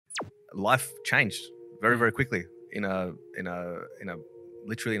life changed very, very quickly in a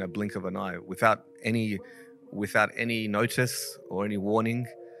literally in a blink of an eye, without any notice or any warning.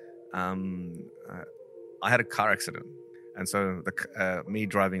 I had a car accident, and so me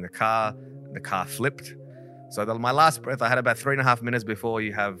driving the car flipped. So my last breath, I had about 3.5 minutes before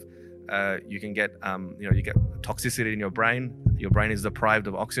you can get you get toxicity in your brain. Your brain is deprived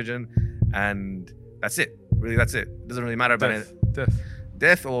of oxygen, and that's it. Really, that's it. It doesn't really matter about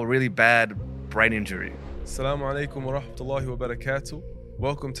death or really bad brain injury. Assalamu alaikum wa rahmatullahi wa barakatuh.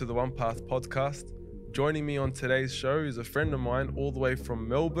 Welcome to the One Path podcast. Joining me on today's show is a friend of mine all the way from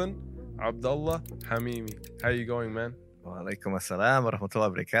Melbourne, Abdullah Hamimi. How are you going, man? Wa alaikum assalam wa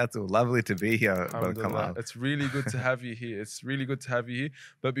rahmatullahi wa barakatuh. Lovely to be here. It's really good to have you here.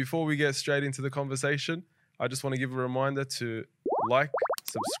 But before we get straight into the conversation, I just want to give a reminder to like,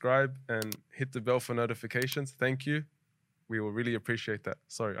 subscribe, and hit the bell for notifications. Thank you. We will really appreciate that.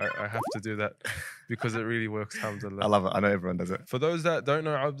 Sorry, I have to do that because it really works, alhamdulillah. I love it. I know everyone does it. For those that don't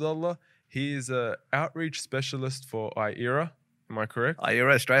know Abdullah, he is an outreach specialist for IERA. Am I correct?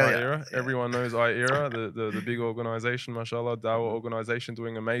 IERA Australia. IERA. Yeah. Everyone knows IERA, the big organization, mashallah, Dawah organization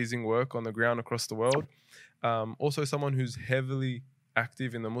doing amazing work on the ground across the world. Also someone who's heavily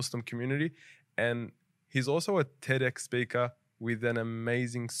active in the Muslim community. And he's also a TEDx speaker with an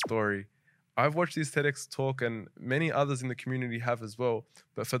amazing story. I've watched his TEDx talk and many others in the community have as well.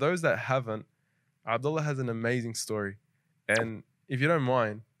 But for those that haven't, Abdullah has an amazing story. And if you don't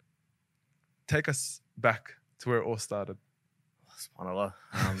mind, take us back to where it all started. SubhanAllah.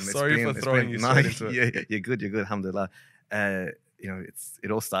 Sorry for throwing you straight into it. Yeah, you're good, alhamdulillah.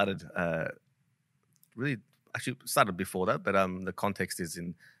 It all started really, actually started before that, but the context is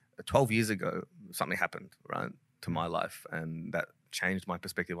in 12 years ago, something happened, right, to my life, and that changed my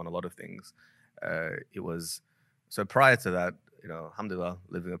perspective on a lot of things. It was, so prior to that, alhamdulillah,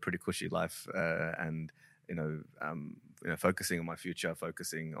 living a pretty cushy life, and focusing on my future,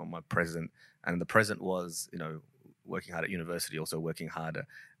 focusing on my present, and the present was, working hard at university, also working hard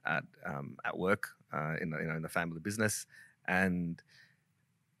at work, in the family business, and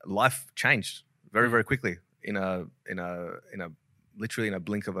life changed very, very quickly in a literally in a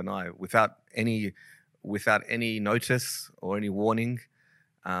blink of an eye, without any notice or any warning.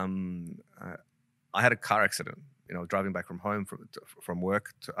 I had a car accident, driving back from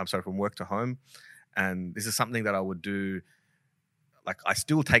work to home, and this is something that I would do. Like, I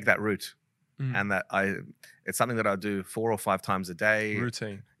still take that route. And it's something that I do 4 or 5 times a day.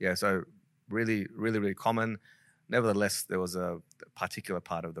 Routine. Yeah, so really, really, really common. Nevertheless, there was a particular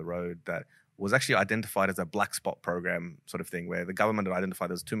part of the road that was actually identified as a black spot program sort of thing, where the government had identified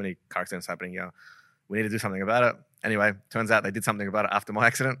there's too many car accidents happening here. We need to do something about it. Anyway, turns out they did something about it after my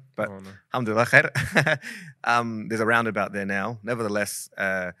accident, but alhamdulillah khair. There's a roundabout there now. Nevertheless,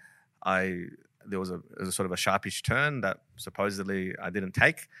 there was a sort of a sharpish turn that supposedly I didn't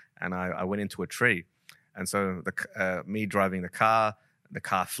take, and I went into a tree. And so me driving the car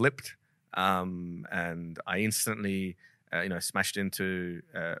flipped, and I instantly, smashed into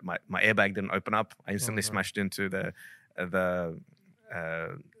my airbag didn't open up. I instantly smashed into the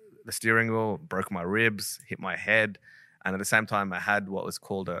steering wheel, broke my ribs, hit my head, and at the same time I had what was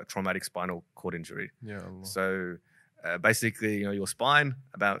called a traumatic spinal cord injury. Yeah, Allah. So basically, your spine,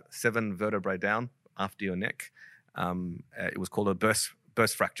 about 7 vertebrae down after your neck, it was called a burst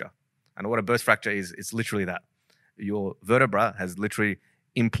fracture. And what a burst fracture is, it's literally that. Your vertebra has literally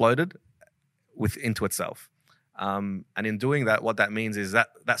imploded into itself. And in doing that, what that means is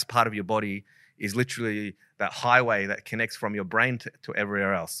that's part of your body is literally that highway that connects from your brain to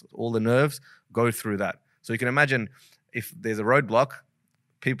everywhere else. All the nerves go through that. So you can imagine if there's a roadblock,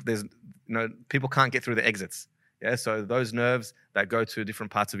 people can't get through the exits. Yeah, so those nerves that go to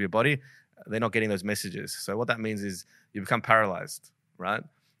different parts of your body, they're not getting those messages. So what that means is you become paralyzed, right?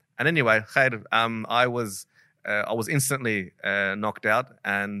 And anyway, khair, I was instantly knocked out,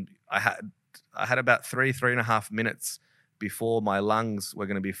 and I had about 3.5 minutes before my lungs were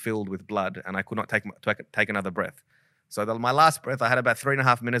going to be filled with blood, and I could not take another breath. So my last breath, I had about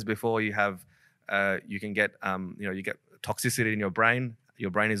 3.5 minutes before you can get you get toxicity in your brain.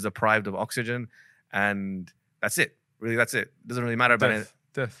 Your brain is deprived of oxygen, and that's it. Really, that's it. It doesn't really matter about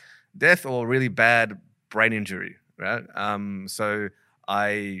death or really bad brain injury, right? So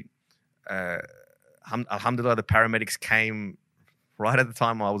alhamdulillah, the paramedics came right at the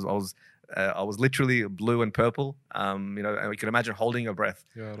time. I was literally blue and purple. And you can imagine holding your breath,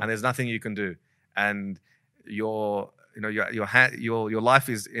 and there's nothing you can do. And your life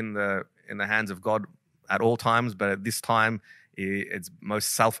is in the hands of God at all times, but at this time, it's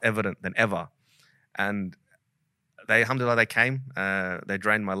most self-evident than ever. And alhamdulillah, they came. They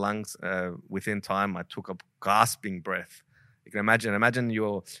drained my lungs. Within time, I took a gasping breath. You can imagine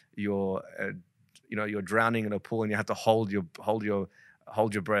you're drowning in a pool and you have to hold your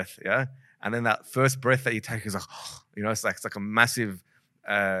breath, yeah. And then that first breath that you take is like, it's like a massive.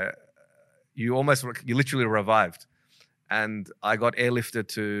 You literally revived. And I got airlifted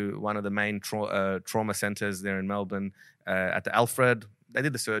to one of the main trauma centers there in Melbourne, at the Alfred. They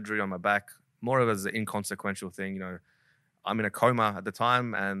did the surgery on my back, more of as an inconsequential thing. I'm in a coma at the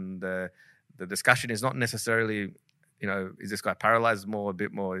time, and the discussion is not necessarily, is this guy paralyzed a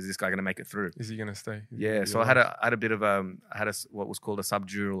bit more? Is this guy going to make it through? Is he going to stay? Yeah. So I had a bit of what was called a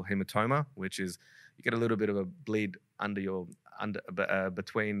subdural hematoma, which is you get a little bit of a bleed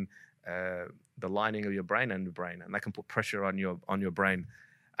between the lining of your brain and the brain, and that can put pressure on your brain.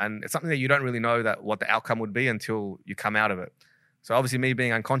 And it's something that you don't really know what the outcome would be until you come out of it. So obviously, me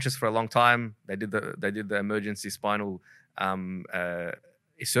being unconscious for a long time, they did the emergency spinal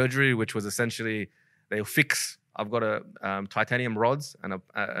surgery, which was essentially they'll fix. I've got titanium rods and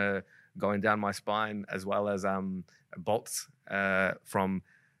going down my spine, as well as bolts from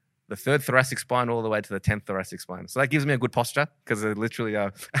the 3rd thoracic spine all the way to the 10th thoracic spine. So that gives me a good posture, because it literally,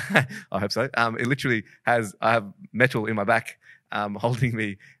 I hope so. It literally I have metal in my back holding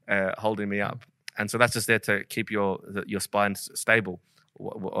me up. And so that's just there to keep your spine stable,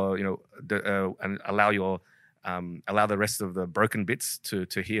 and allow the rest of the broken bits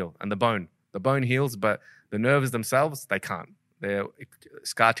to heal. And the bone heals, but the nerves themselves, they can't. Their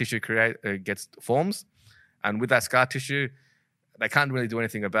scar tissue forms, and with that scar tissue, they can't really do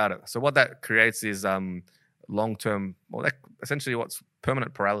anything about it. So what that creates is long-term, essentially what's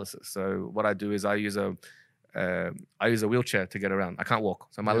permanent paralysis. So what I do is I use a wheelchair to get around. I can't walk,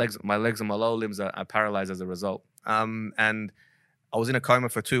 so my legs and my lower limbs are paralyzed as a result. And I was in a coma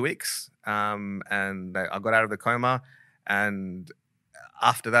for 2 weeks, and I got out of the coma, and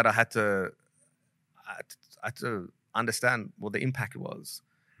after that, I had to understand what the impact was.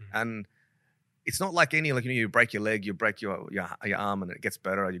 And it's not like you break your leg, you break your arm, and it gets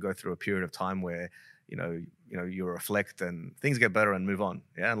better, or you go through a period of time where you reflect and things get better and move on,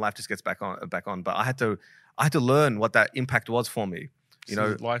 and life just gets back on. But I had to learn what that impact was for me.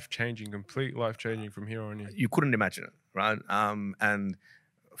 Complete life changing from here on in. You couldn't imagine it, right? And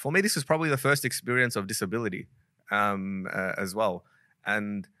for me, this is probably the first experience of disability as well.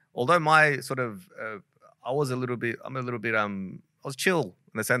 And although my sort of I was chill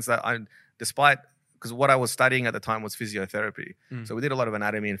in the sense that because what I was studying at the time was physiotherapy. So we did a lot of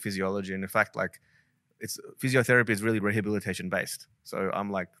anatomy and physiology. And in fact, physiotherapy is really rehabilitation based. So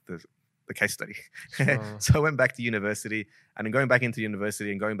I'm like the case study. So I went back to university, and in going back into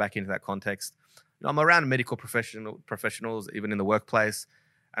university and going back into that context, I'm around medical professionals, even in the workplace.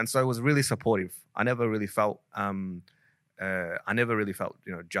 And so it was really supportive. I never really felt,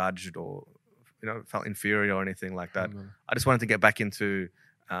 judged or, felt inferior or anything like that. I just wanted to get back into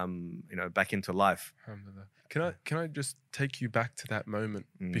life. Can I just take you back to that moment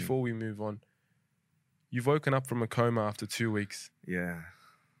before we move on? You've woken up from a coma after 2 weeks. Yeah.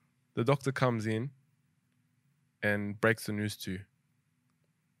 The doctor comes in and breaks the news to you.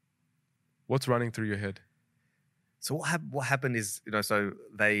 What's running through your head? So what happened is, so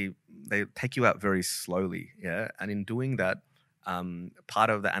they take you out very slowly, yeah, and in doing that, part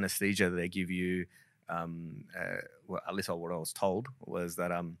of the anesthesia that they give you, at least what I was told, was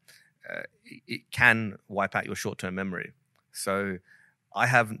that it can wipe out your short-term memory. So I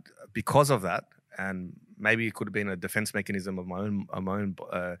have, because of that, and maybe it could have been a defense mechanism of my own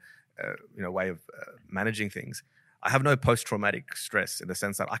way of managing things. I have no post-traumatic stress in the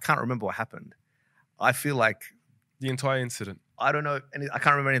sense that I can't remember what happened. I feel like the entire incident. I don't know. I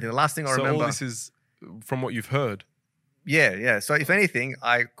can't remember anything. The last thing I remember. So all this is from what you've heard. Yeah. So if anything,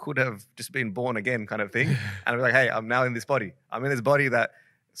 I could have just been born again, kind of thing, and I'd be like, "Hey, I'm now in this body. I'm in this body that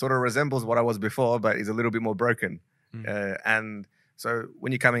sort of resembles what I was before, but is a little bit more broken." And so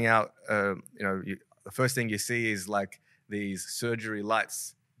when you're coming out, the first thing you see is like these surgery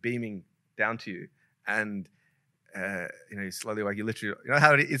lights beaming down to you, and you slowly, like you literally,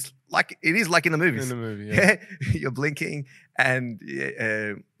 how it is like in the movies. In the movie, yeah. You're blinking, and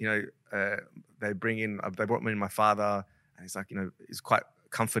they brought me in my father, and he's like, he's quite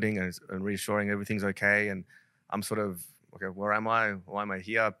comforting and reassuring, everything's okay, and I'm sort of, okay, where am I? Why am I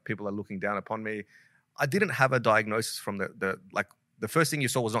here? People are looking down upon me. I didn't have a diagnosis from the first thing you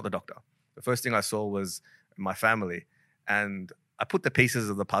saw was not the doctor. The first thing I saw was my family, and I put the pieces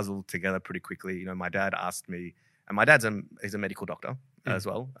of the puzzle together pretty quickly. My dad asked me, and my dad's he's a medical doctor as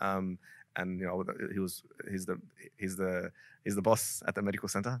well, and he's the boss at the medical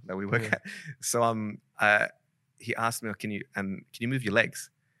center that we work at. So he asked me, "Can you move your legs?"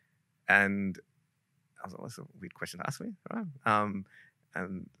 And I was like, "That's a weird question to ask me." Right?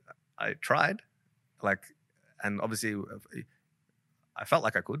 And I tried, like, and obviously I felt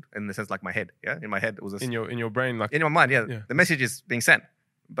like I could, in the sense, like my head, in my head it was in your brain, like in my mind, the message is being sent,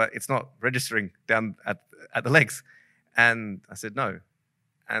 but it's not registering down at the legs. And I said no,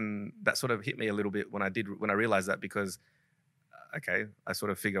 and that sort of hit me a little bit when I realized that, because okay, I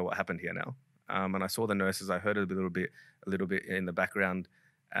sort of figure what happened here now. And I saw the nurses, I heard it a little bit in the background,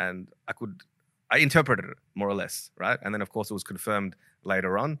 and I interpreted it more or less, right? And then of course it was confirmed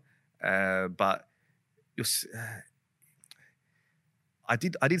later on, but I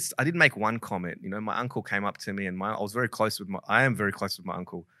did make one comment. You know, my uncle came up to me, and I am very close with my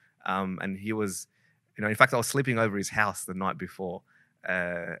uncle, and he was, you know, in fact I was sleeping over his house the night before,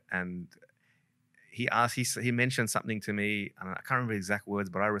 and he mentioned something to me, and I can't remember the exact words,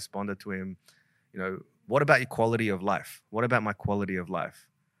 but I responded to him, you know, what about your quality of life? What about my quality of life?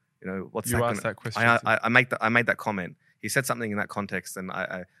 You know, what's you asked that question? I made that comment. He said something in that context, and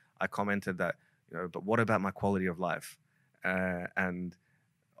I commented that, you know, but what about my quality of life? And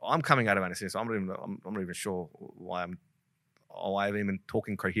I'm coming out of anesthesia, so I'm not even sure why I'm even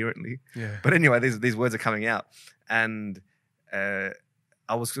talking coherently. Yeah. But anyway, these words are coming out, and I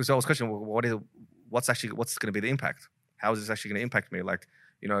was questioning, well, what's going to be the impact? How is this actually going to impact me? Like,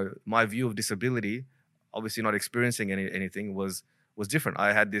 you know, my view of disability, obviously not experiencing anything, was different.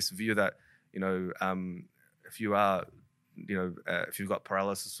 I had this view that, you know, if you've got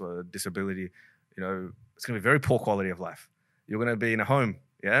paralysis or disability, you know, it's going to be very poor quality of life. You're going to be in a home,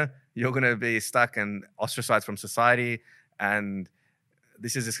 you're going to be stuck and ostracized from society, and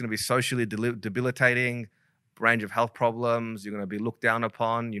this is just going to be socially debilitating, range of health problems. You're going to be looked down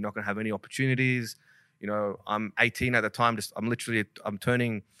upon. You're not going to have any opportunities. You know, I'm 18 at the time.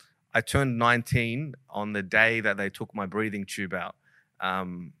 I turned 19 on the day that they took my breathing tube out. I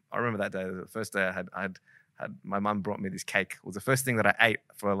remember that day. The first day I had my mum brought me this cake. It was the first thing that I ate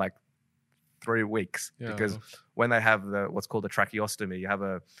for like 3 weeks, because when they have what's called a tracheostomy, you have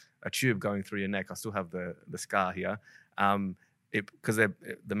a tube going through your neck. I still have the scar here. Because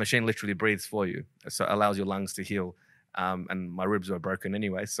the machine literally breathes for you, so it allows your lungs to heal. And my ribs were broken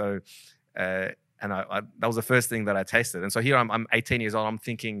anyway. So, and that was the first thing that I tasted. And so here I'm 18 years old. I'm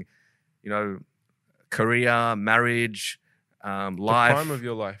thinking, you know, career, marriage, life. The prime of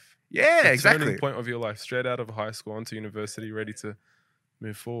your life. Yeah, the exactly. Turning point of your life, straight out of high school onto university, ready to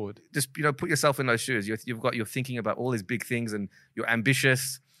move forward. Just, you know, put yourself in those shoes. You're thinking about all these big things, and you're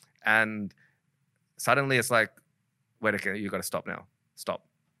ambitious, and suddenly it's like, wait, okay, you got to stop now. Stop.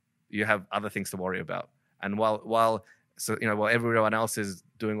 You have other things to worry about. And while everyone else is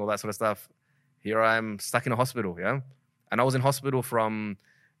doing all that sort of stuff, here I am stuck in a hospital. And I was in hospital from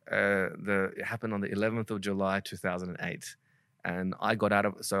it happened on the 11th of July 2008, and I got out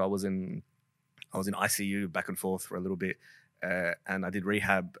of. So I was in ICU back and forth for a little bit, and I did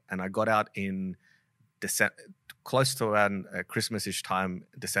rehab, and I got out in December, close to around Christmas-ish time,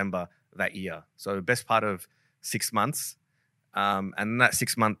 December that year. So the best part of 6 months, and in that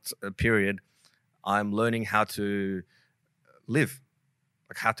 6-month period, I'm learning how to live,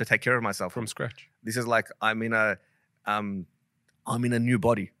 like how to take care of myself from scratch. This is like I'm in a new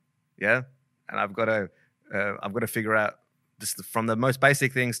body, and I've got to figure out, just from the most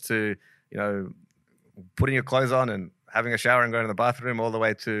basic things to, you know, putting your clothes on and having a shower and going to the bathroom, all the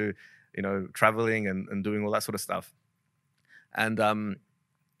way to, you know, traveling and doing all that sort of stuff. And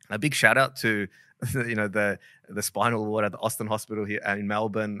a big shout out to you know, the spinal ward at the Austin Hospital here in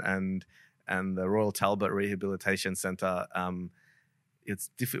Melbourne, and the Royal Talbot Rehabilitation Centre.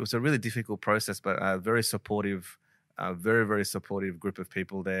 It was a really difficult process, but a very supportive, very, very supportive group of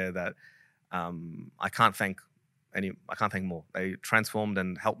people there that I can't thank more. They transformed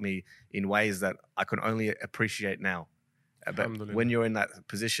and helped me in ways that I can only appreciate now. But when you're in that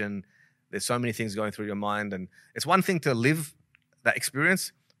position, there's so many things going through your mind, and it's one thing to live that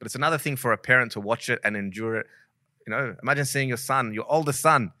experience, but it's another thing for a parent to watch it and endure it. You know, imagine seeing your son, your oldest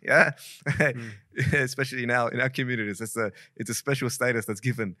son, especially now in our communities. It's a special status that's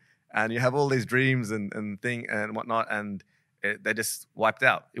given, and you have all these dreams and thing and whatnot, and they're just wiped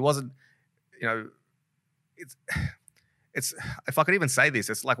out. It wasn't, you know, it's if I could even say this,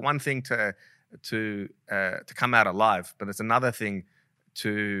 it's like one thing to come out alive, but it's another thing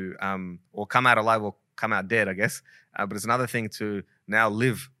to or come out alive or come out dead, I guess. But it's another thing to now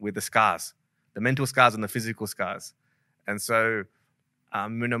live with the scars, the mental scars and the physical scars. And so,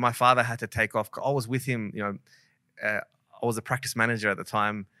 you know, my father had to take off. I was with him, you know, I was a practice manager at the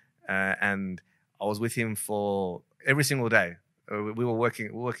time, and I was with him for every single day. We were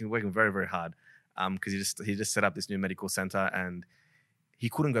working very, very hard. because he just set up this new medical center, and he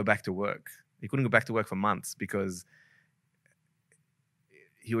couldn't go back to work. He couldn't go back to work for months because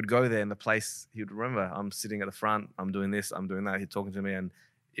he would go there, and the place, he would remember, I'm sitting at the front, I'm doing this, I'm doing that. He's talking to me, and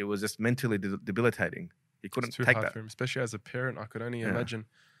it was just mentally debilitating. He couldn't It's too take hard that. for him, especially as a parent. I could only imagine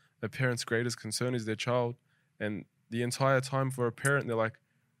a parent's greatest concern is their child, and the entire time for a parent, they're like,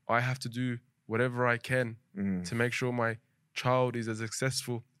 I have to do whatever I can to make sure my child is as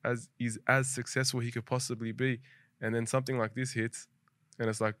successful as he could possibly be. And then something like this hits, and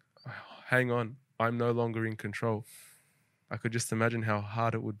it's like, hang on, I'm no longer in control. I could just imagine how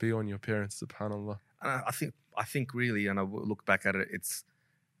hard it would be on your parents, subhanAllah. I think really, and I look back at it, it's,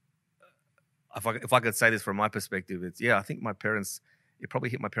 if I could say this from my perspective, it's, I think my parents, it probably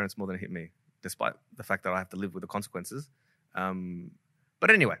hit my parents more than it hit me, despite the fact that I have to live with the consequences. But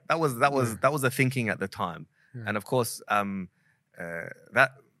anyway, that was the thinking at the time. Yeah. And of course,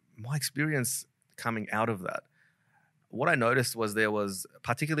 that my experience coming out of that, what I noticed was there was,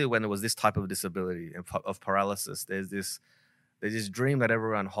 particularly when there was this type of disability of paralysis, there's this dream that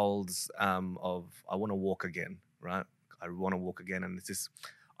everyone holds of, I want to walk again, right? I want to walk again. And it's this,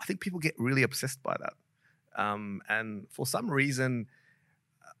 I think people get really obsessed by that. And for some reason,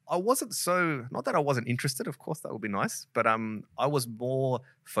 I wasn't so, not that I wasn't interested, of course, that would be nice, but I was more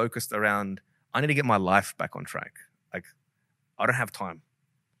focused around, I need to get my life back on track. Like, I don't have time.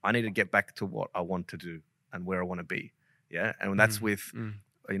 I need to get back to what I want to do and where I want to be. Yeah. And that's with,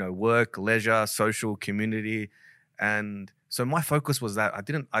 work, leisure, social, community. And so my focus was that I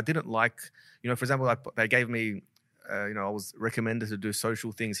didn't like, for example, they gave me, I was recommended to do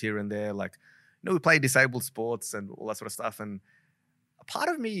social things here and there. Like, we play disabled sports and all that sort of stuff. And a part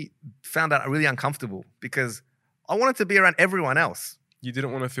of me found that really uncomfortable because I wanted to be around everyone else. You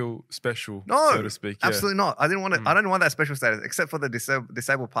didn't want to feel special, no, so to speak. Yeah. Absolutely not. I didn't want to. I don't want that special status, except for the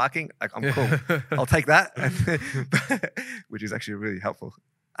disabled parking. Like, I'm cool. I'll take that, which is actually really helpful.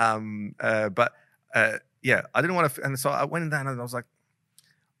 I didn't want to. And so I went in there and I was like,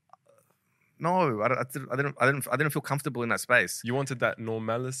 no, I didn't feel comfortable in that space. You wanted that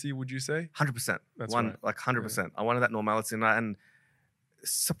normalcy, would you say? 100%. That's right. Like 100%. Yeah. I wanted that normalcy, and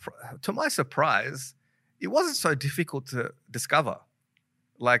to my surprise, it wasn't so difficult to discover.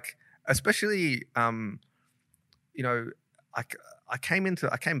 Like, especially, I came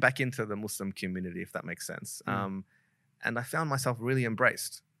back into the Muslim community, if that makes sense. And I found myself really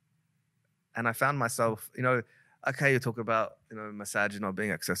embraced. And I found myself, okay, you talk about, masajid not being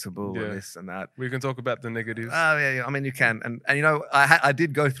accessible and this and that. We can talk about the negatives. Yeah. I mean, you can. And I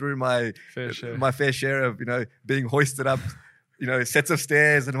did go through my fair share of, being hoisted up, sets of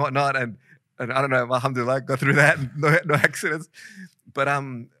stairs and whatnot. And I don't know, alhamdulillah, got through that and no accidents. But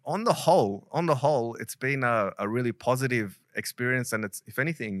on the whole, it's been a really positive experience. And it's, if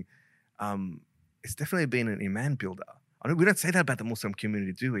anything, it's definitely been an iman builder. I know we don't say that about the Muslim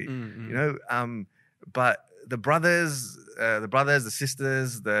community, do we? But the brothers, the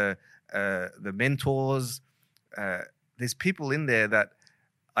sisters, the mentors, there's people in there that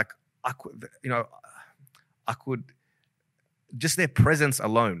I could just their presence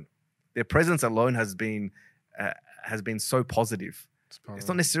alone has been so positive. It's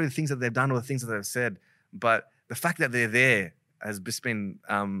not necessarily the things that they've done or the things that they've said, but the fact that they're there has just been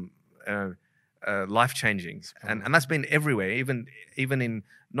life-changing, and that's been everywhere, even in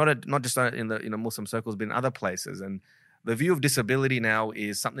not just in the Muslim circles, but in other places. And the view of disability now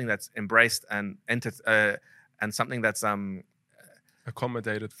is something that's embraced and something that's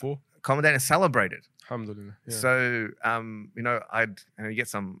accommodated and celebrated. Alhamdulillah. Yeah. So you get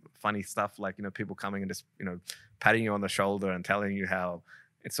some funny stuff like people coming and just patting you on the shoulder and telling you how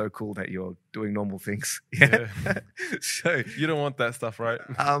it's so cool that you're doing normal things. Yeah. So you don't want that stuff, right?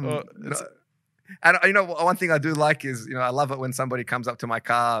 And one thing I do like is, I love it when somebody comes up to my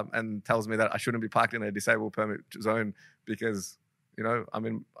car and tells me that I shouldn't be parked in a disabled permit zone because,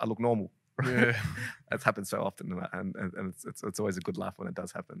 I look normal. Yeah. That's happened so often, and it's always a good laugh when it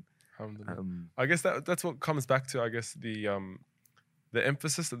does happen. I guess that's what comes back to, the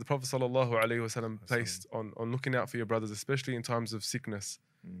emphasis that the Prophet ﷺ placed on looking out for your brothers, especially in times of sickness.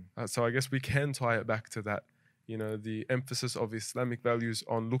 So I guess we can tie it back to that. The emphasis of Islamic values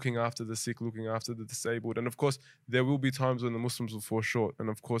on looking after the sick, looking after the disabled. And of course, there will be times when the Muslims will fall short. And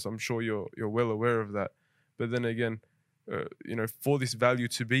of course, I'm sure you're well aware of that. But then again, for this value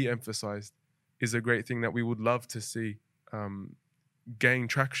to be emphasized is a great thing that we would love to see gain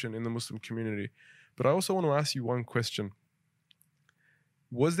traction in the Muslim community. But I also want to ask you one question.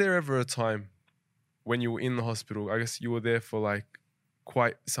 Was there ever a time when you were in the hospital? I guess you were there for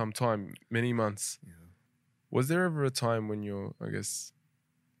quite some time, many months. Yeah. Was there ever a time when your,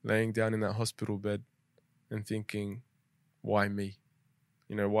 laying down in that hospital bed and thinking, why me?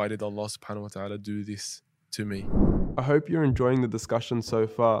 Why did Allah subhanahu wa ta'ala do this to me? I hope you're enjoying the discussion so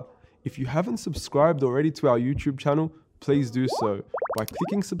far. If you haven't subscribed already to our YouTube channel, please do so by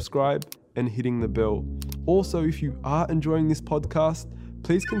clicking subscribe and hitting the bell. Also, if you are enjoying this podcast,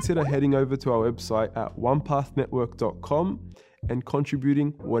 please consider heading over to our website at onepathnetwork.com and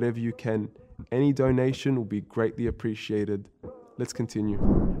contributing whatever you can. Any donation will be greatly appreciated. Let's continue.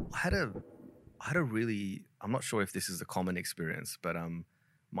 I had a really, I'm not sure if this is a common experience, but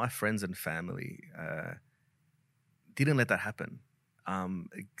my friends and family didn't let that happen.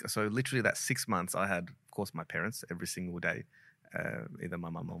 So literally that 6 months, I had, of course, my parents every single day. Either my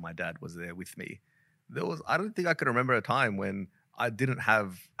mum or my dad was there with me. I don't think I could remember a time when I didn't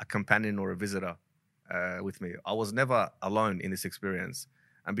have a companion or a visitor with me. I was never alone in this experience.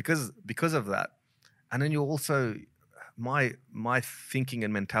 And because of that, and then you also, my thinking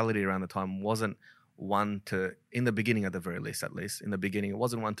and mentality around the time wasn't one to, in the beginning at the very least, in the beginning, it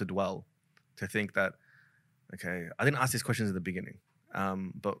wasn't one to dwell, to think that, okay, I didn't ask these questions in the beginning.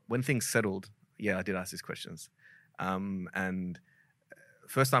 But when things settled, yeah, I did ask these questions. And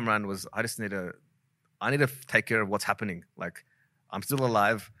first time around was, I need to take care of what's happening. Like, I'm still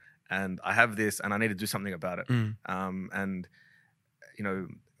alive and I have this and I need to do something about it. And,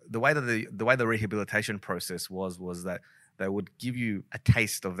 the way the rehabilitation process was that they would give you a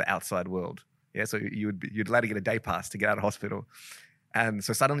taste of the outside world. Yeah. So you'd allowed to get a day pass to get out of hospital. And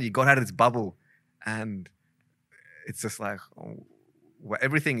so suddenly you got out of this bubble and it's just like, well,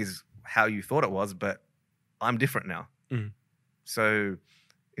 everything is how you thought it was, but I'm different now. So,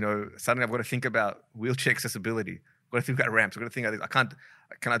 suddenly I've got to think about wheelchair accessibility. I've got to think about ramps. I've got to think about this.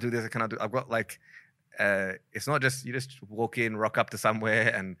 Can I do this? I've got it's not just, you just walk in, rock up to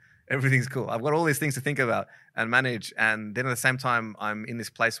somewhere and everything's cool. I've got all these things to think about and manage. And then at the same time, I'm in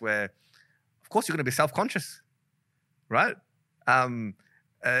this place where, of course, you're going to be self-conscious, right? You're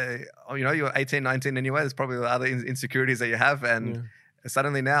 18, 19 anyway. There's probably other insecurities that you have. And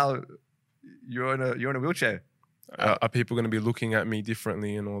suddenly now you're in a wheelchair. Are people going to be looking at me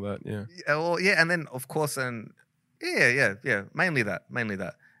differently and all that? Yeah. Well, yeah. And then, of course, mainly that.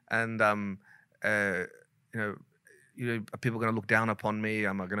 And, are people going to look down upon me?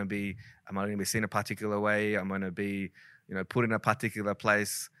 Am I going to be seen a particular way? Am I going to be, put in a particular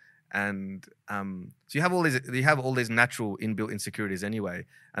place? And so you have all these natural inbuilt insecurities anyway,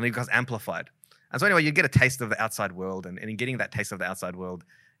 and it becomes amplified. And so anyway, you get a taste of the outside world, and in getting that taste of the outside world,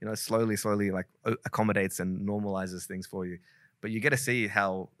 slowly like accommodates and normalizes things for you. But you get to see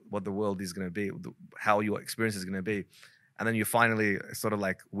what the world is going to be, how your experience is going to be. And then you finally sort of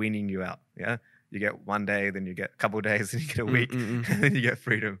like weaning you out. Yeah. You get one day, then you get a couple of days, then you get a week, and then you get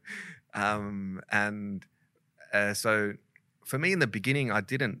freedom. So for me in the beginning, I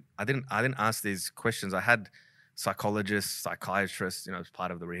didn't ask these questions. I had psychologists, psychiatrists, as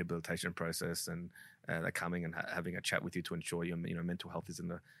part of the rehabilitation process, and they're coming and having a chat with you to ensure your mental health is in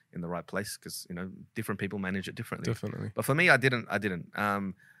the right place, because different people manage it differently. Definitely. But for me, I didn't.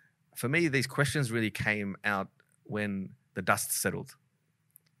 For me, these questions really came out when the dust settled.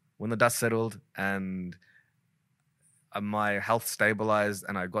 When the dust settled and my health stabilized,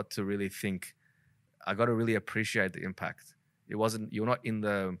 and I got to really think, I got to really appreciate the impact. You're not in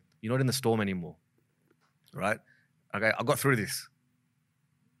the storm anymore, right? Okay, I got through this.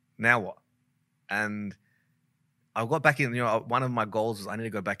 Now what? And I got back in, one of my goals was I need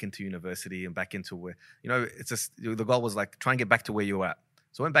to go back into university and back into where, it's just, the goal was like, try and get back to where you were at.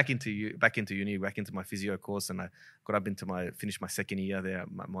 So I went back into uni, back into my physio course, and I got up finished my second year there at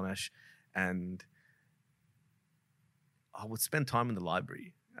Monash, and I would spend time in the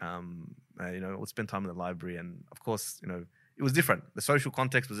library. I would spend time in the library, and of course, it was different. The social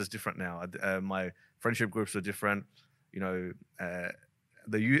context was just different now. My friendship groups were different. The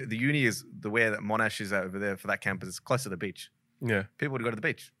uni is the way that Monash is over there for that campus. It's close to the beach. Yeah, people would go to the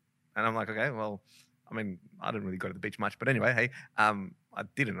beach, and I'm like, okay, well, I didn't really go to the beach much, but anyway, hey, I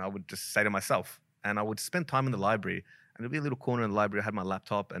didn't. I would just say to myself, and I would spend time in the library, and there'd be a little corner in the library. I had my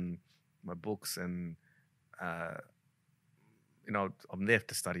laptop and my books, and I'm there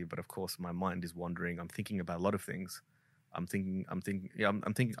to study, but of course my mind is wandering. I'm thinking about a lot of things. I'm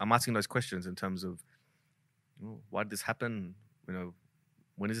asking those questions in terms of, why did this happen?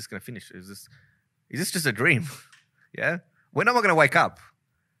 When is this going to finish? Is this just a dream? Yeah. When am I going to wake up?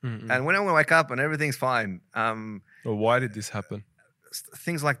 And when I'm going to wake up and everything's fine? Or why did this happen?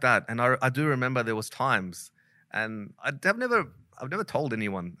 Things like that. And I do remember there was times, and I've never told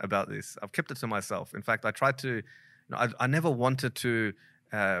anyone about this. I've kept it to myself. In fact, I tried to, I never wanted to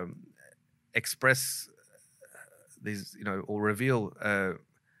express these, or reveal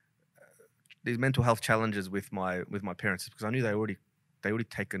these mental health challenges with my parents, because I knew they already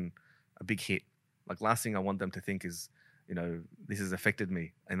taken a big hit. Like, last thing I want them to think is, this has affected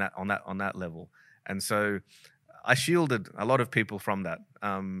me on that level. And so I shielded a lot of people from that.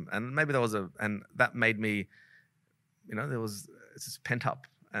 And maybe and that made me, it's just pent up.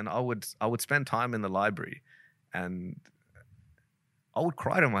 And I would spend time in the library, and I would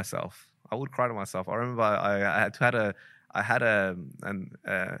cry to myself. I remember I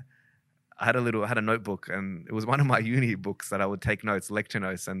had a notebook, and it was one of my uni books that I would take notes, lecture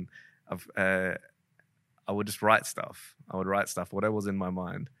notes, and I would just write stuff. Whatever was in my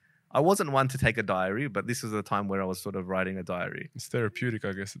mind. I wasn't one to take a diary, but this was a time where I was sort of writing a diary. It's therapeutic,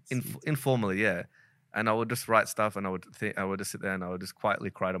 I guess. Informally, yeah. And I would just write stuff, and I would just sit there and I would just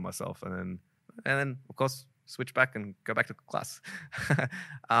quietly cry to myself, and then of course switch back and go back to class.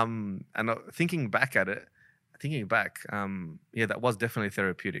 And thinking back, that was definitely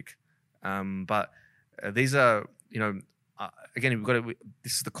therapeutic. But these are, again, we've got to.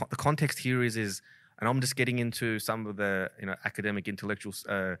 This is the context here is, and I'm just getting into some of the academic, intellectual,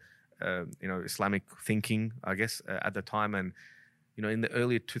 Islamic thinking, I guess, at the time. And in the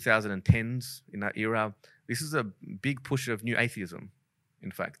early 2010s, in that era, this is a big push of new atheism,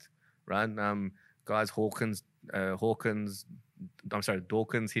 in fact, right? Guys, Dawkins, Hitchens,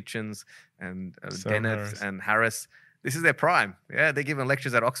 and Dennett and Harris. This is their prime. Yeah, they're giving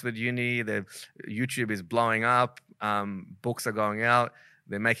lectures at Oxford Uni. Their YouTube is blowing up. Books are going out.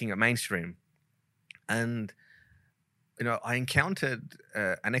 They're making it mainstream. And I encountered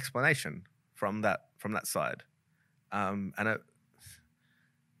an explanation from that side, and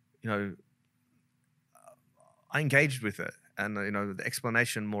I engaged with it, and the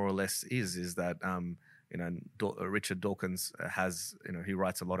explanation more or less is that Richard Dawkins has he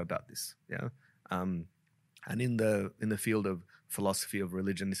writes a lot about this, yeah, and in the field of philosophy of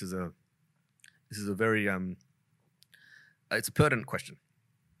religion, this is a very it's a pertinent question,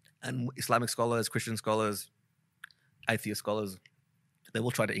 and Islamic scholars, Christian scholars, atheist scholars, they will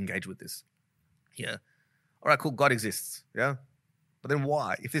try to engage with this. Yeah, all right, cool. God exists, yeah. But then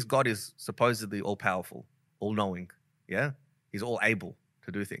why? If this God is supposedly all-powerful, all-knowing, yeah? He's all-able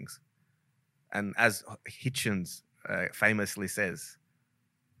to do things. And as Hitchens famously says,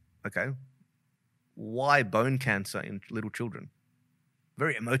 okay, why bone cancer in little children?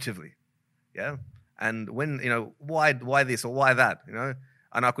 Very emotively, yeah? And when, why this or why that,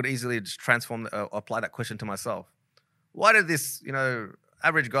 And I could easily just apply that question to myself. Why did this,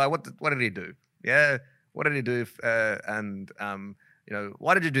 average guy, what did he do? Yeah? What did he do?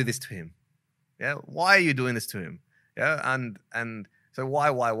 Why did you do this to him? Yeah, why are you doing this to him? Yeah, and so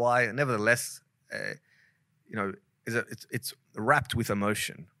why? Nevertheless, it's wrapped with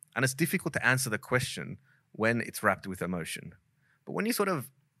emotion, and it's difficult to answer the question when it's wrapped with emotion. But when you sort of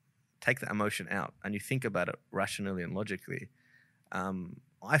take the emotion out and you think about it rationally and logically,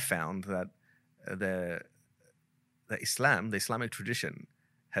 I found that the Islamic tradition,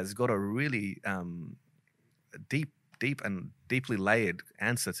 has got a really deep and deeply layered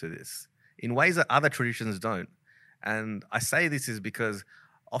answer to this in ways that other traditions don't. And I say this is because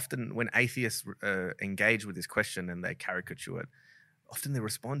often when atheists engage with this question and they caricature it, often they're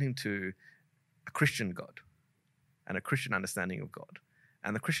responding to a Christian God and a Christian understanding of God.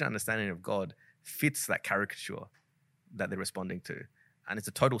 And the Christian understanding of God fits that caricature that they're responding to. And it's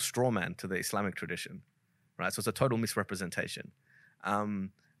a total straw man to the Islamic tradition, right? So it's a total misrepresentation.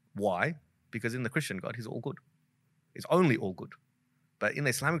 Why? Because in the Christian God, he's all good. He's only all good. But in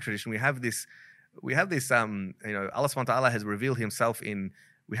the Islamic tradition, we have this, Allah subhanahu wa ta'ala has revealed himself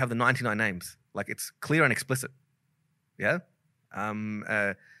we have the 99 names. Like, it's clear and explicit. Yeah? And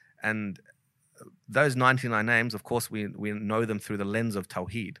those 99 names, of course, we know them through the lens of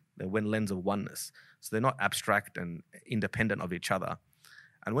Tawheed, the lens of oneness. So they're not abstract and independent of each other.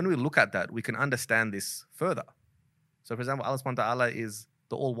 And when we look at that, we can understand this further. So, for example, Allah subhanahu wa ta'ala is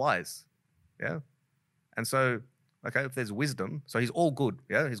the all-wise. Yeah? And so, okay, if there's wisdom, so he's all good.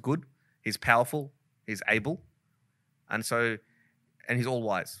 Yeah? He's good. He's powerful. He's able. And he's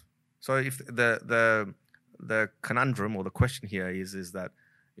all-wise. So if the conundrum or the question here is that,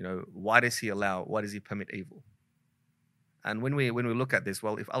 why does he permit evil? And when we look at this,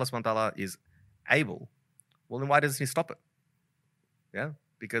 well, if Allah subhanahu wa ta'ala is able, well, then why doesn't he stop it? Yeah?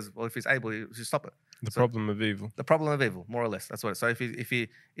 Because, well, if he's able, he should stop it. The problem of evil. The problem of evil, more or less. That's what. So if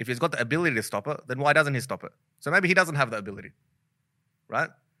he's got the ability to stop it, then why doesn't he stop it? So maybe he doesn't have the ability, right?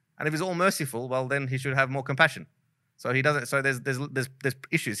 And if he's all merciful, well, then he should have more compassion. So he doesn't. So there's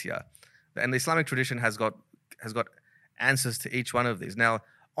issues here, and the Islamic tradition has got answers to each one of these. Now,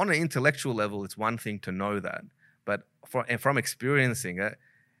 on an intellectual level, it's one thing to know that, but from experiencing it,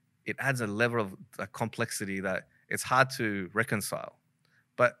 it adds a level of complexity that it's hard to reconcile.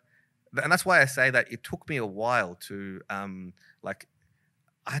 And that's why I say that it took me a while to like,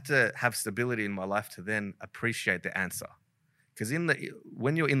 I had to have stability in my life to then appreciate the answer. Because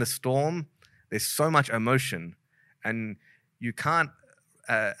when you're in the storm, there's so much emotion, and you can't.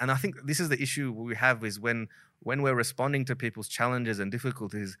 And I think this is the issue we have, is when we're responding to people's challenges and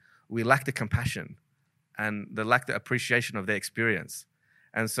difficulties, we lack the compassion and lack the appreciation of their experience.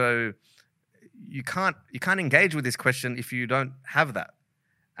 And so you can't engage with this question if you don't have that,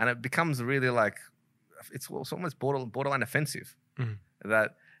 and it becomes really like it's almost borderline offensive.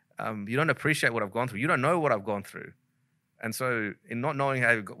 That you don't appreciate what I've gone through. You don't know what I've gone through. And so in not knowing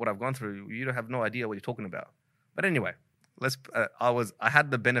what I've gone through, you don't have no idea what you're talking about. But anyway, I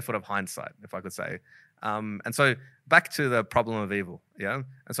had the benefit of hindsight, if I could say. And so back to the problem of evil. Yeah.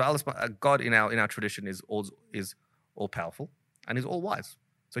 And so God in our tradition is all powerful and is all wise.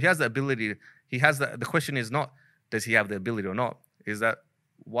 So he has the ability. He has the question is not, does he have the ability or not? Is that,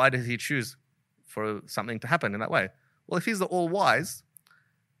 why did he choose for something to happen in that way? Well, if he's the all wise,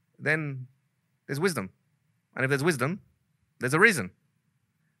 then there's wisdom. And if there's wisdom, there's a reason.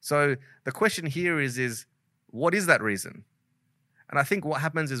 So the question here is what is that reason? And I think what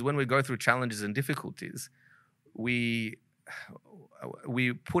happens is when we go through challenges and difficulties, we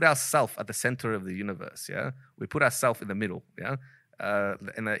put ourselves at the center of the universe. Yeah, we put ourselves in the middle. Yeah,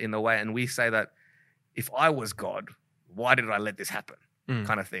 in the way, and we say that if I was God, why did I let this happen?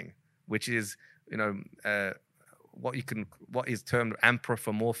 Kind of thing, which is what is termed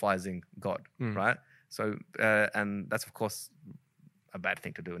anthropomorphizing God, right? So, and that's of course a bad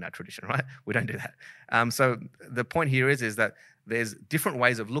thing to do in our tradition, right? We don't do that. So the point here is that there's different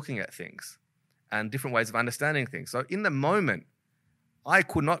ways of looking at things and different ways of understanding things. So in the moment, I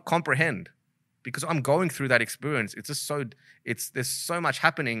could not comprehend because I'm going through that experience. It's just there's so much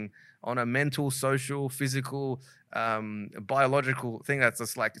happening on a mental, social, physical, biological thing that's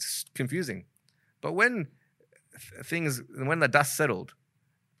just like, it's confusing. But when the dust settled,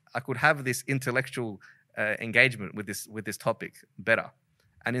 I could have this intellectual engagement with this topic better.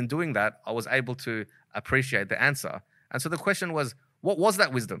 And in doing that, I was able to appreciate the answer. And so the question was, what was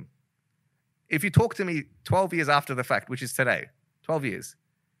that wisdom? If you talk to me 12 years after the fact, which is today, 12 years,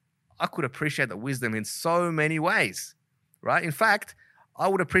 I could appreciate the wisdom in so many ways, right? In fact, I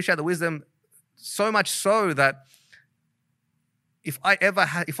would appreciate the wisdom so much so that if I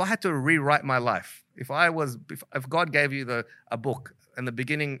had to rewrite my life, if God gave you a book in the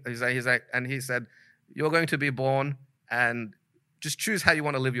beginning, he said, you're going to be born and just choose how you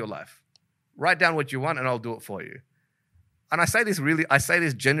want to live your life. Write down what you want and I'll do it for you. And I say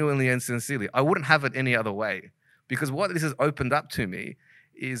this genuinely and sincerely. I wouldn't have it any other way, because what this has opened up to me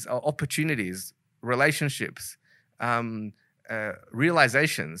is opportunities, relationships,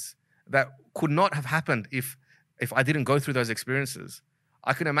 realizations that could not have happened if I didn't go through those experiences.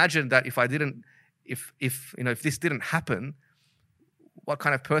 I can imagine that if this didn't happen, what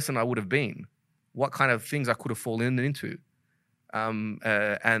kind of person I would have been, what kind of things I could have fallen into,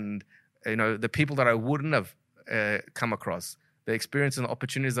 and the people that I wouldn't have come across, the experiences and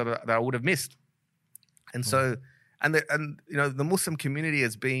opportunities that I would have missed. And so, the Muslim community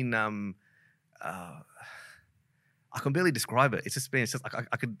has been, I can barely describe it. It's just been,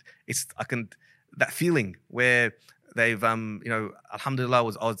 that feeling where they've,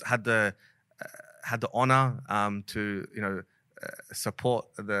 alhamdulillah, had the honor to, support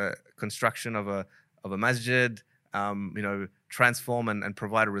the construction of a masjid, transform and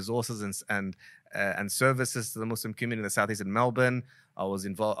provide resources and services to the Muslim community in the southeast in Melbourne.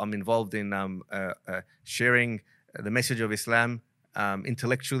 I'm involved in sharing the message of Islam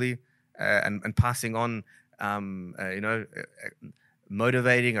intellectually and passing on,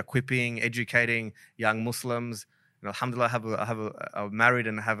 motivating, equipping, educating young Muslims. Alhamdulillah, I'm married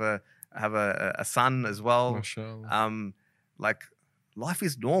and have a son as well. MashaAllah. Life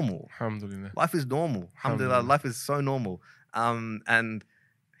is normal. Alhamdulillah. Life is normal. Alhamdulillah. Life is so normal. And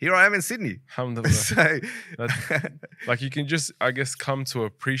here I am in Sydney. Alhamdulillah. So, you can just, I guess, come to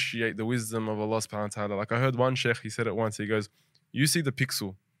appreciate the wisdom of Allah subhanahu wa ta'ala. Like I heard one sheikh, he said it once, he goes, you see the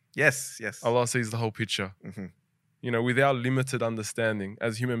pixel. Yes. Allah sees the whole picture. Mm-hmm. With our limited understanding,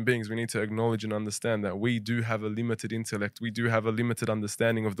 as human beings, we need to acknowledge and understand that we do have a limited intellect. We do have a limited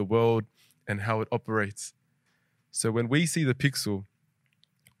understanding of the world and how it operates. So when we see the pixel,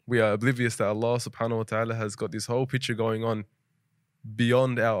 we are oblivious that Allah subhanahu wa ta'ala has got this whole picture going on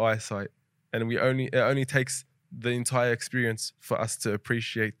beyond our eyesight. And it only takes the entire experience for us to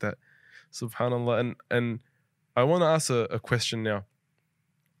appreciate that. Subhanallah. And I want to ask a question now.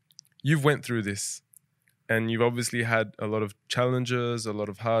 You've went through this, and you've obviously had a lot of challenges, a lot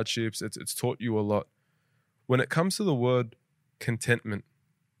of hardships. It's taught you a lot. When it comes to the word contentment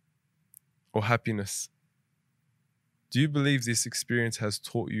or happiness, do you believe this experience has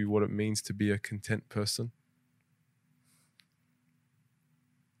taught you what it means to be a content person?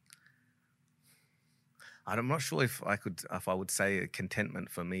 I'm not sure if I would say contentment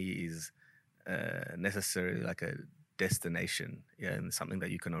for me is necessarily like a destination, and something that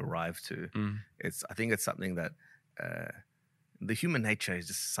you can arrive to. I think it's something that the human nature is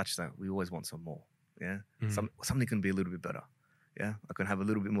just such that we always want some more. Something can be a little bit better. I can have a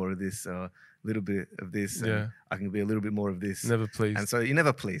little bit more of this, a little bit of this. I can be a little bit more of this. Never pleased. And so you're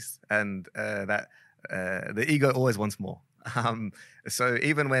never pleased, and that the ego always wants more. So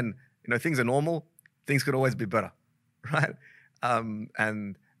even when things are normal, things could always be better, right?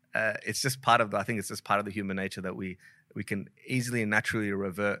 It's just part of I think it's just part of the human nature that we can easily and naturally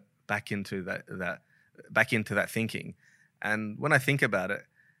revert back into that thinking. And when I think about it,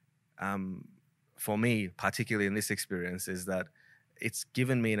 for me, particularly in this experience, is that it's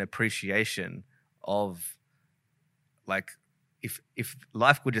given me an appreciation of, like, if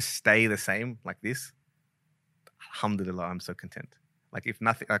life could just stay the same like this, alhamdulillah, I'm so content. Like, if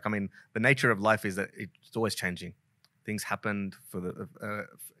nothing, like, I mean, the nature of life is that it's always changing. Things happened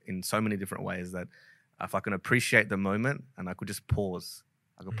in so many different ways that if I can appreciate the moment and I could just pause,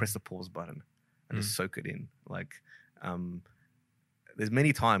 I could press the pause button and just soak it in. Like, there's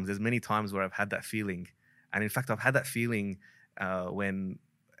many times where I've had that feeling, and in fact, I've had that feeling when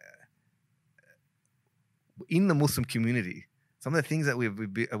in the Muslim community, some of the things that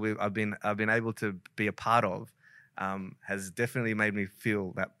I've been able to be a part of has definitely made me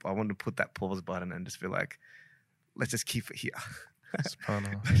feel that I want to put that pause button and just feel like, let's just keep it here. Let's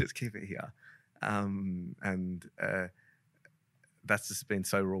just keep it here. And that's just been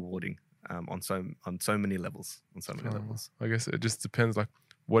so rewarding on so many levels. I guess it just depends, like,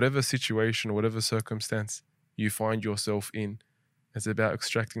 whatever situation, whatever circumstance you find yourself in, it's about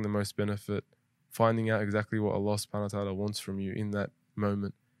extracting the most benefit, finding out exactly what Allah subhanahu wa ta'ala wants from you in that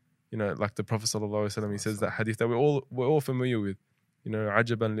moment. Like the Prophet sallallahu alaihi wasallam, he says that hadith that we're all familiar with.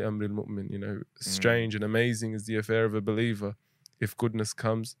 Ajaban li amri al-mu'min. Strange and amazing is the affair of a believer. If goodness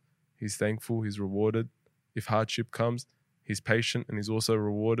comes, he's thankful, he's rewarded. If hardship comes, he's patient and he's also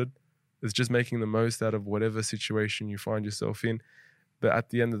rewarded. It's just making the most out of whatever situation you find yourself in. But at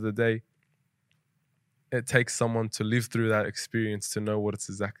the end of the day, it takes someone to live through that experience to know what it's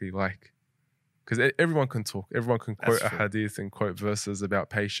exactly like. Because everyone can talk, everyone can quote a hadith and quote verses about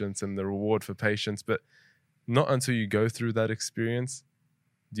patience and the reward for patience, but not until you go through that experience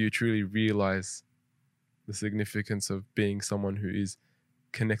do you truly realize the significance of being someone who is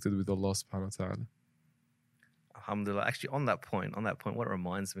connected with Allah subhanahu wa ta'ala. Alhamdulillah. Actually, on that point, what it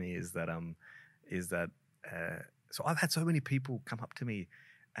reminds me is that so I've had so many people come up to me,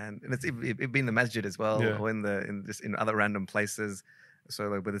 and it's been in the masjid as well, or in other random places. So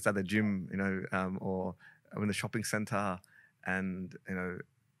like whether it's at the gym, or in the shopping center, and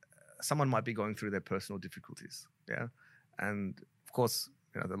someone might be going through their personal difficulties, and of course,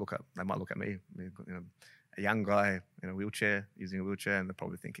 they might look at me, a young guy in a wheelchair, using a wheelchair, and they're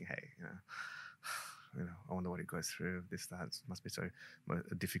probably thinking, hey, I wonder what he goes through. This, that, it must be so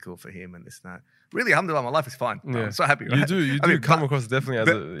difficult for him, and this, that. Really, alhamdulillah, my life is fine. I'm so happy. Right? You do come across definitely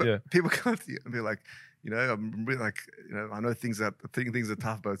as people come to you and be like, I'm really like, I know things are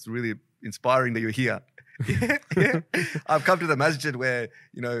tough, but it's really inspiring that you're here. I've come to the masjid where,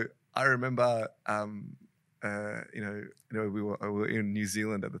 I remember, we were in New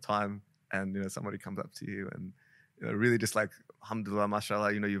Zealand at the time, and somebody comes up to you and really just like, alhamdulillah,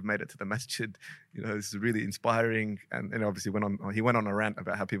 mashallah, you've made it to the masjid. This is really inspiring. And obviously he went on a rant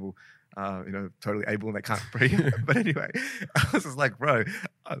about how people are, totally able and they can't breathe. But anyway, I was just like, bro,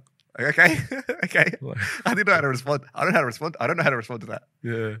 okay. I didn't know how to respond. I don't know how to respond to that.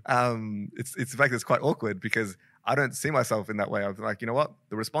 Yeah. It's in fact, it's quite awkward because I don't see myself in that way. I'm like, you know what?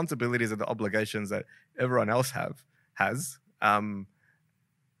 The responsibilities and the obligations that everyone else has,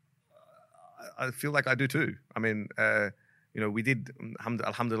 I feel like I do too. I mean, we did,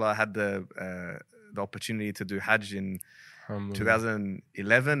 alhamdulillah, I had the opportunity to do Hajj in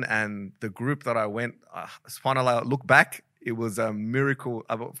 2011, and the group that I went, subhanAllah, look back, it was a miracle.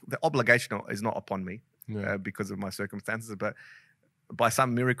 The obligation is not upon me because of my circumstances, but by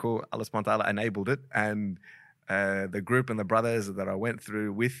some miracle, Allah subhanahu wa ta'ala enabled it. And the group and the brothers that I went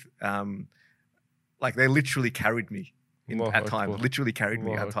through with, they literally carried me at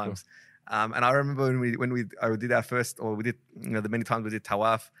times. And I remember when we did our first, or we did, the many times we did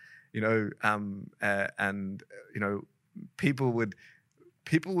tawaf, and people would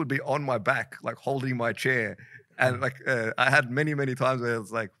people would be on my back, like holding my chair. And like I had many times where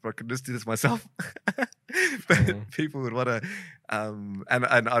it's like, I could just do this myself. But people would want to, and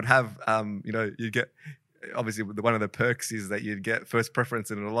I'd have, you get, obviously one of the perks is that you'd get first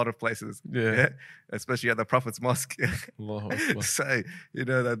preference in a lot of places. Yeah. Especially at the Prophet's Mosque. So,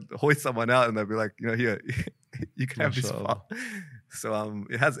 they'd hoist someone out and they'd be like, here, you can have this spot. So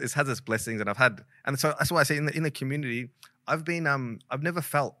it has its blessings, and I've had, and so that's why I say in the community, I've never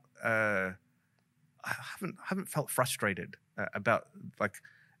felt, I haven't felt frustrated about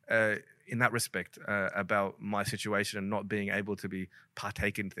in that respect about my situation and not being able to be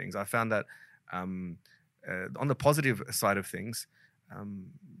partake in things. I found that on the positive side of things,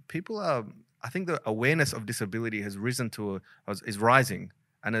 people are. I think the awareness of disability has is rising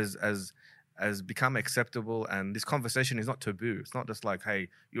and has become acceptable. And this conversation is not taboo. It's not just like, hey,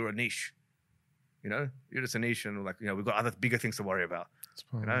 you're a niche. You're just a niche, and we've got other bigger things to worry about.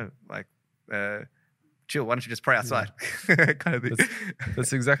 Chill, why don't you just pray outside? Kind of thing.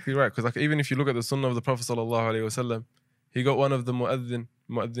 That's exactly right. Because even if you look at the sunnah of the Prophet ﷺ, he got one of the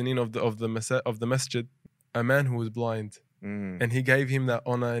mu'adhdinin of the masjid, a man who was blind. And he gave him that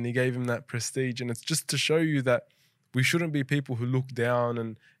honor and he gave him that prestige. And it's just to show you that we shouldn't be people who look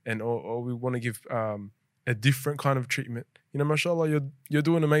down or we want to give a different kind of treatment. Mashallah, you're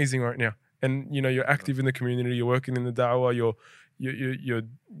doing amazing right now. And, you're active in the community, you're working in the da'wah, you're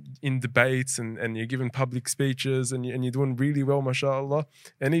in debates and you're giving public speeches and you're doing really well, mashallah.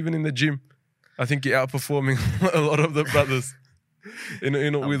 And even in the gym, I think you're outperforming a lot of the brothers.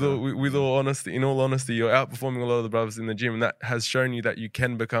 With all honesty, you're outperforming a lot of the brothers in the gym, and that has shown you that you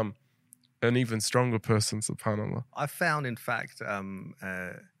can become an even stronger person, subhanAllah. I found, in fact,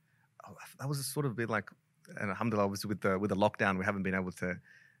 that was sort of been like, and alhamdulillah, obviously with the lockdown, we haven't been able to.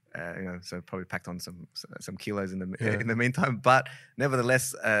 So probably packed on some kilos in the meantime. But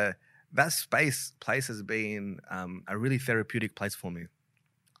nevertheless, that place has been a really therapeutic place for me.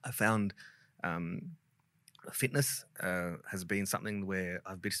 I found fitness has been something where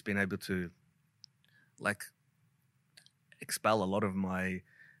I've just been able to expel a lot of my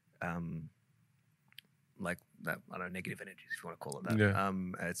negative energies, if you want to call it that.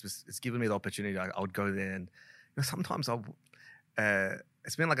 Yeah. It's given me the opportunity. I would go there, and sometimes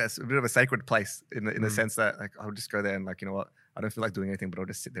it's been like a bit of a sacred place in the sense that I would just go there and I don't feel like doing anything, but I'll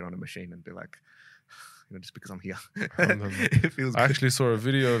just sit there on a machine and be like, just because I'm here. It feels good. I actually saw a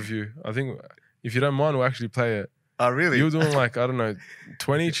video of you. I think if you don't mind, we'll actually play it. Oh, really? You were doing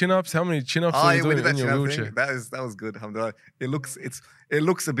 20 chin-ups? How many chin-ups were you doing in your wheelchair? That was good, alhamdulillah. It looks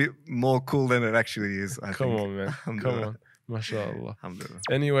a bit more cool than it actually is, I think. Come on, man. Come on. MashaAllah. Alhamdulillah.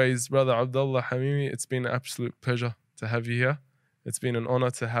 Anyways, Brother Abdullah Hamimi, it's been an absolute pleasure to have you here. It's been an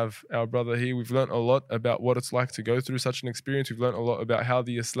honor to have our brother here. We've learned a lot about what it's like to go through such an experience. We've learned a lot about how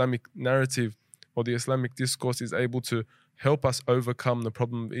the Islamic narrative or the Islamic discourse is able to help us overcome the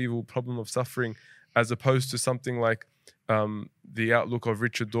problem of evil, problem of suffering, as opposed to something like the outlook of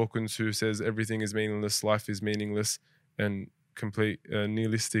Richard Dawkins, who says everything is meaningless, life is meaningless, and complete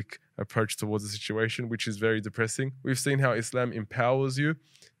nihilistic approach towards the situation, which is very depressing. We've seen how Islam empowers you,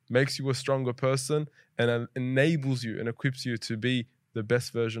 makes you a stronger person, and enables you and equips you to be the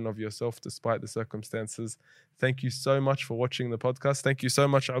best version of yourself despite the circumstances. Thank you so much for watching the podcast. Thank you so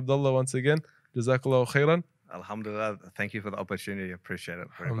much, Abdullah, once again. Jazakallahu khairan. Alhamdulillah. Thank you for the opportunity. I appreciate it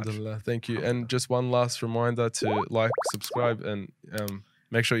very much. Alhamdulillah. Thank you. And just one last reminder to like, subscribe, and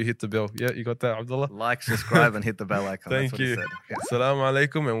make sure you hit the bell. Yeah, you got that, Abdullah? Like, subscribe, and hit the bell icon. Thank you. Assalamu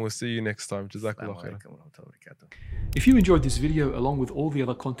alaikum, and we'll see you next time. Jazakallah khairan. If you enjoyed this video along with all the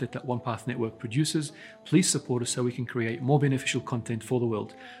other content that OnePath Network produces, please support us so we can create more beneficial content for the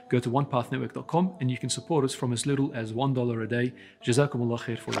world. Go to onepathnetwork.com and you can support us from as little as $1 a day. Jazakumullah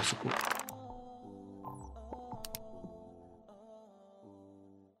khair for your support.